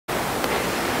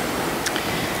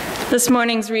This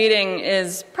morning's reading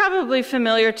is probably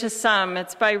familiar to some.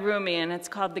 It's by Rumi, and it's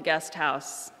called The Guest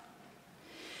House.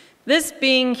 This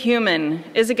being human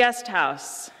is a guest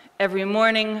house. Every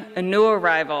morning, a new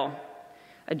arrival,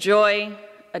 a joy,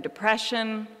 a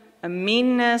depression, a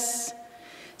meanness.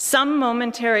 Some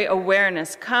momentary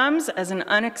awareness comes as an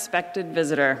unexpected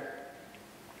visitor.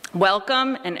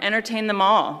 Welcome and entertain them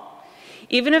all,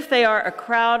 even if they are a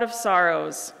crowd of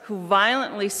sorrows who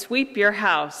violently sweep your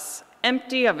house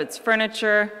empty of its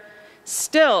furniture.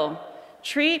 Still,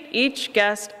 treat each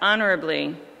guest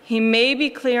honorably. He may be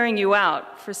clearing you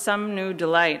out for some new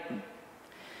delight.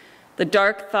 The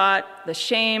dark thought, the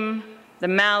shame, the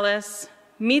malice,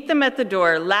 meet them at the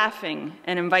door laughing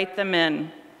and invite them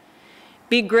in.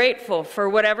 Be grateful for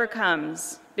whatever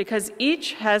comes, because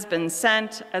each has been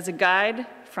sent as a guide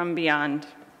from beyond.